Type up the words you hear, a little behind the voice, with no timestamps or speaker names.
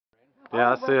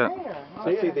Yeah, I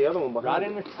see it. See the other one behind. Right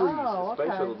in the trees. The space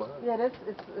shuttle behind. Yeah,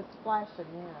 it's flashing,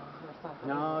 yeah, or something.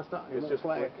 No, it's not. It's just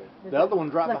flicking. The other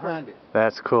one's right behind it.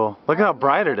 That's cool. Look how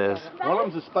bright it is. One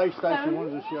of them's a space station,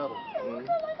 one's a shuttle.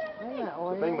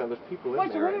 The thing about there's people in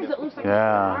there. It looks like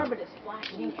Yeah. a star, but it's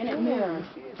flashing and it moves.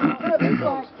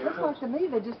 Looks like to me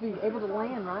they'd just be able to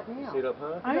land right now. See it up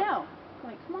high? I know.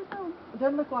 Like, come on, come. It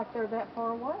doesn't look like they're that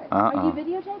far away. Are you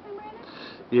videotaping, Brandon?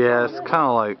 Yeah, it's kind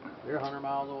of like, They're 100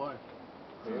 miles away.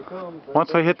 Here it comes.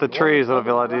 once we hit the trees, it'll be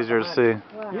a lot easier to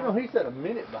see. Wow. You know, he said a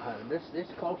minute behind him.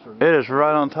 It's closer. It is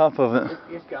right on top of it.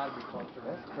 It's got to be closer.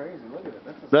 That's crazy. Look at it.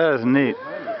 That's That is neat.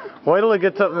 Wait till it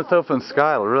gets up in this open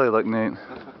sky. It'll really look neat.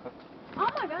 Oh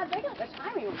my God, they got the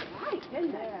timing right,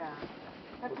 didn't they? Yeah.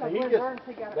 That's He like just- when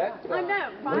Burnsley got it that- right. I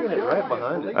know. Look at it right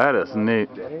behind it. That is neat.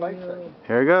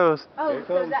 Here it goes. Oh, Here it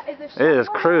so comes. that is a It shuttle? is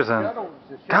cruising.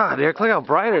 God, Eric, look how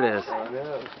bright it is. Yeah.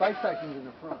 The space station's in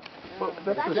the front. Well,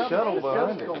 that's the shuttle The behind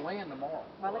shuttle's it. going to land tomorrow.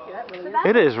 Wow, look at that really.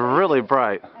 It is really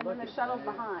bright. And then the shuttle's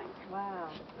behind. Wow.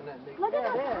 Isn't that neat? Look at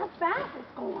Yeah, it how is. fast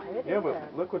it's going. Yeah,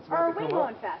 but look what's Or are about to we come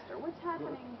going up. faster? What's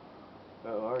happening?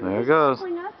 Oh, are There you? it goes.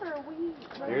 Pulling us or are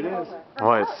we? Here it is.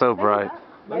 Boy, it's so bright.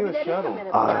 Look at the shuttle.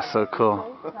 Oh, that's so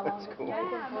cool. That's cool.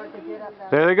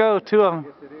 There they go, two of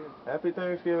them. Happy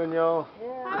Thanksgiving, y'all.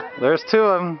 Yeah. There's two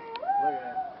of them.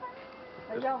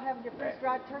 Are y'all having your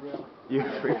freeze-dried turkey? You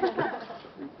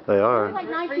They are. It's like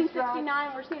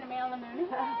 1969, we're seeing a man on the moon.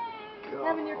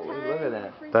 Having your Golly, time? look at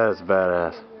that. That is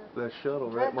badass. That shuttle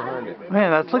right behind it.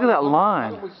 Man, look at that Why don't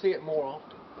line. we see it more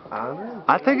often? I know.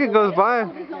 I think it goes by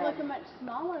It's gonna look much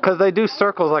smaller. because they do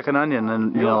circles like an onion,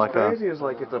 and you know, like what's a. crazy is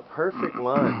like it's a perfect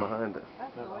line behind it.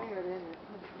 That's weird, isn't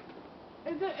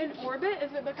it? Is it in orbit?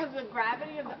 Is it because of the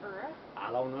gravity of the Earth?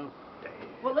 I don't know.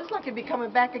 Well, it looks like it'd be coming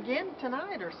back again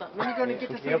tonight or something. When are you going to get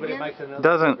to see Yeah, it but it again? makes another.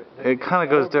 Doesn't it kind of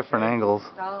goes different angles?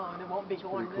 Oh, and it won't be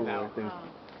going pretty cool this- right there. oh.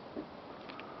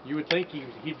 You would think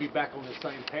he'd be back on the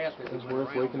same path. as he It's went worth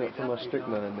around. waking up from my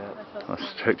strychnine nap. A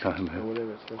strict on Or it.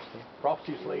 whatever it's supposed to be. Frost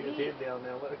just laid his head down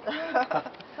now. Look.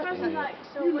 Especially like,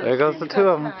 so There goes the two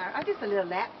of them. I'm just a little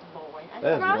lap boy.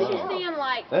 That is I was wild. just seeing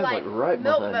like, That's like like right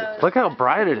milk behind it. bones. Look how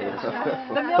bright it is. Look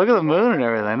at the moon and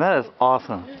everything. That is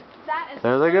awesome. That is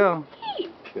There they go.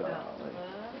 neat. Golly.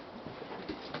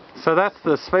 So that's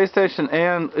the space station,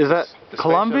 and is that The space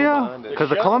Columbia? shuttle behind it. Because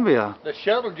the Shuttle. Columbia. The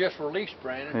shuttle just released,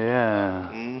 Brandon, Yeah.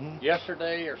 Mm-hmm.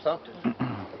 yesterday or something,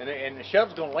 and the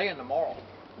shuttle's gonna land tomorrow.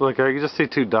 Look, you can just see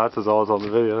two dots as always on the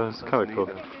video. It's kind of cool.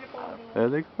 There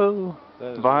they go.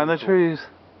 That is Behind the really cool. trees.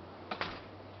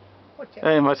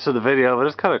 Ain't much to the video, but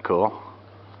it's kind of cool.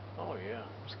 Oh yeah.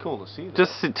 It's cool to see that.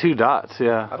 Just see two dots,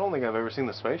 yeah. I don't think I've ever seen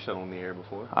the space shuttle in the air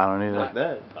before. I don't either. Like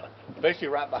that. Especially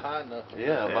right behind the.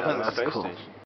 Yeah, behind the that's space cool. station.